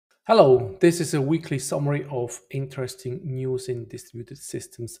Hello, this is a weekly summary of interesting news in distributed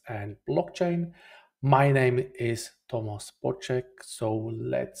systems and blockchain. My name is Thomas Bocek, so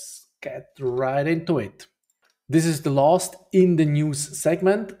let's get right into it. This is the last in the news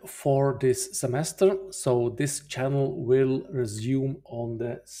segment for this semester, so this channel will resume on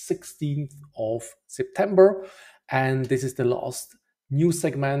the 16th of September, and this is the last new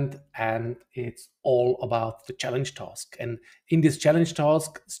segment, and it's all about the challenge task. And in this challenge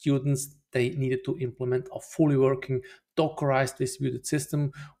task, students, they needed to implement a fully working dockerized distributed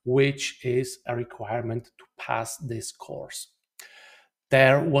system, which is a requirement to pass this course.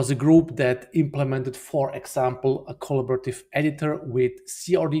 There was a group that implemented, for example, a collaborative editor with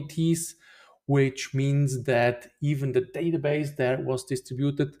CRDTs, which means that even the database there was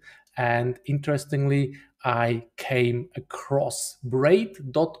distributed. And interestingly, I came across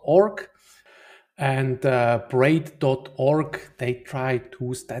braid.org. And braid.org, they try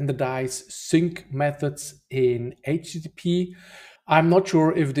to standardize sync methods in HTTP. I'm not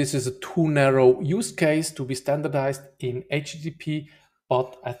sure if this is a too narrow use case to be standardized in HTTP,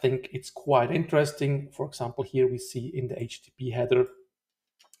 but I think it's quite interesting. For example, here we see in the HTTP header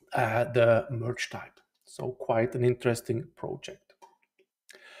the merge type. So quite an interesting project.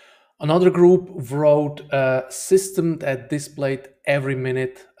 Another group wrote a system that displayed every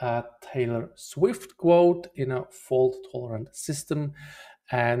minute a Taylor Swift quote in a fault-tolerant system.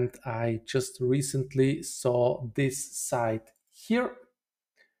 And I just recently saw this site here.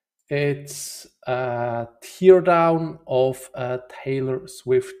 It's a teardown of a Taylor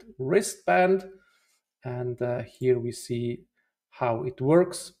Swift wristband. And here we see how it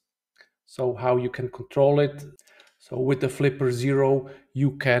works. So how you can control it. So with the Flipper Zero,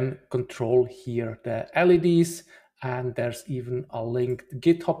 you can control here the LEDs, and there's even a linked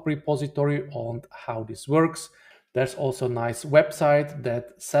GitHub repository on how this works. There's also a nice website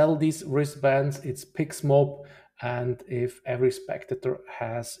that sells these wristbands. It's Pixmob, and if every spectator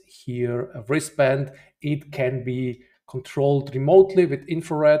has here a wristband, it can be controlled remotely with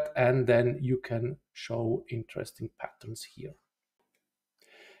infrared, and then you can show interesting patterns here.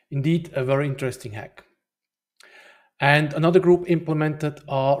 Indeed, a very interesting hack. And another group implemented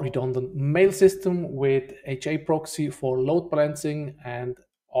a redundant mail system with HA proxy for load balancing and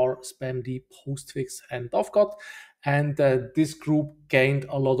rspamd, postfix, and Dovecot. And this group gained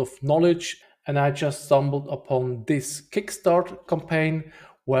a lot of knowledge. And I just stumbled upon this Kickstarter campaign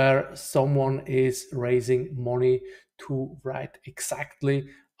where someone is raising money to write exactly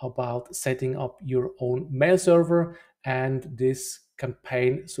about setting up your own mail server. And this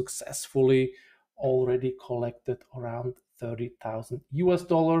campaign successfully already collected around 30,000 US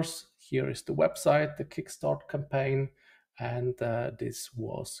dollars. Here is the website, the Kickstart campaign, and this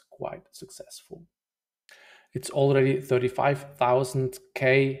was quite successful. It's already 35,000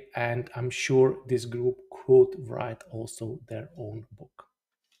 K, and I'm sure this group could write also their own book.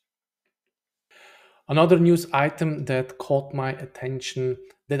 Another news item that caught my attention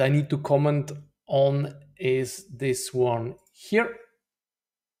that I need to comment on is this one here.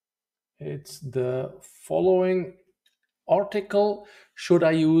 It's the following article. Should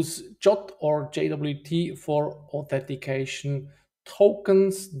I use JOT or JWT for authentication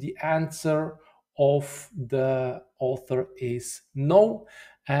tokens? The answer of the author is no.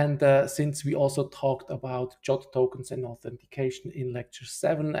 And since we also talked about JOT tokens and authentication in lecture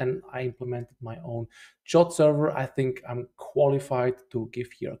 7, and I implemented my own JOT server, I think I'm qualified to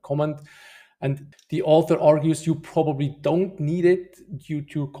give here a comment. And the author argues you probably don't need it due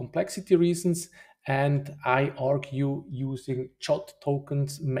to complexity reasons. And I argue using JOT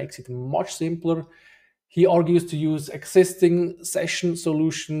tokens makes it much simpler. He argues to use existing session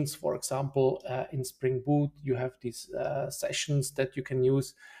solutions. For example, in Spring Boot, you have these sessions that you can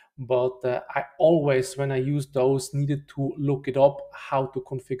use. But I always, when I use those, needed to look it up, how to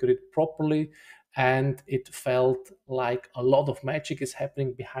configure it properly. And it felt like a lot of magic is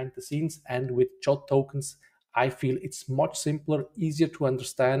happening behind the scenes. And with JOT tokens, I feel it's much simpler, easier to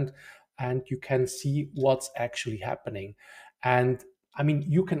understand, and you can see what's actually happening. And I mean,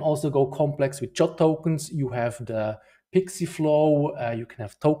 you can also go complex with JOT tokens. You have the Pixie flow, you can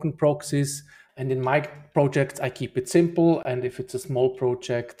have token proxies. And in my projects, I keep it simple. And if it's a small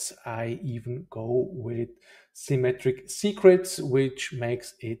project, I even go with symmetric secrets, which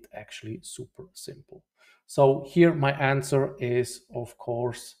makes it actually super simple. So here my answer is, of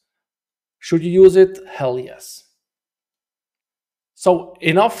course, should you use it? Hell yes. So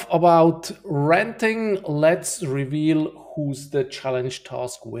enough about ranting. Let's reveal who's the challenge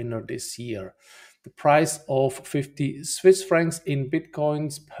task winner this year. The price of 50 Swiss francs in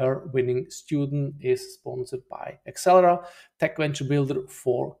Bitcoins per winning student is sponsored by Accelera, tech venture builder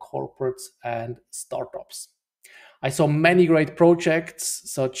for corporates and startups. I saw many great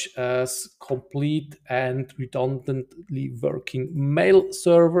projects such as complete and redundantly working mail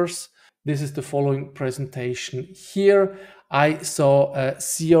servers. This is the following presentation here. I saw a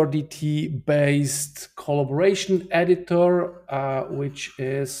CRDT based collaboration editor, which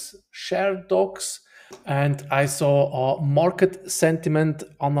is shared docs. And I saw market sentiment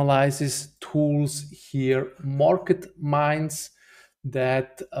analysis tools here, Market Minds,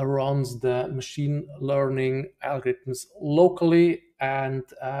 that runs the machine learning algorithms locally and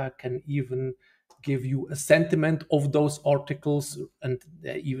can even give you a sentiment of those articles, and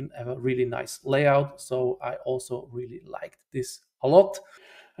they even have a really nice layout. So I also really liked this a lot.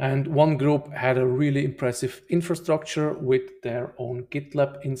 And one group had a really impressive infrastructure with their own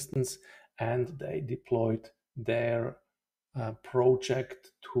GitLab instance, and they deployed their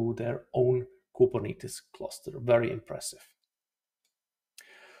project to their own Kubernetes cluster. Very impressive.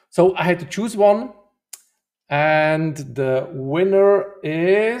 So I had to choose one, and the winner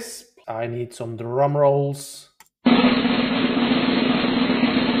is, I need some drum rolls.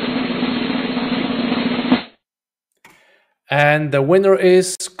 And the winner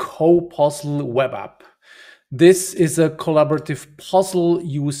is CoPuzzle Web App. This is a collaborative puzzle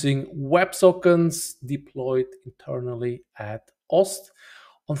using WebSockets deployed internally at OST.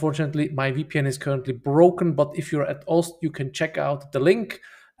 Unfortunately, my VPN is currently broken, but if you're at OST, you can check out the link.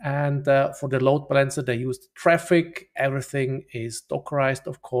 And for the load balancer, they used Traefik. Everything is dockerized,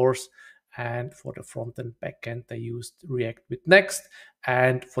 of course. And for the front and back end, they used React with Next.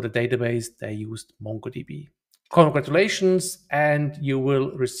 And for the database, they used MongoDB. Congratulations, and you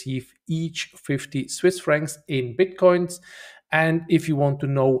will receive each 50 Swiss francs in Bitcoins. And if you want to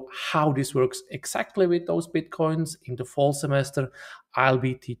know how this works exactly with those Bitcoins in the fall semester, I'll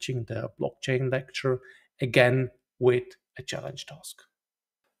be teaching the blockchain lecture again with a challenge task.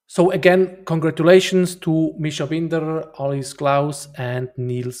 So again, congratulations to Mischa Binder, Alice Klaus, and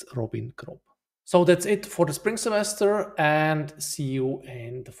Nils-Robin Grob. So that's it for the spring semester, and see you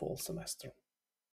in the fall semester.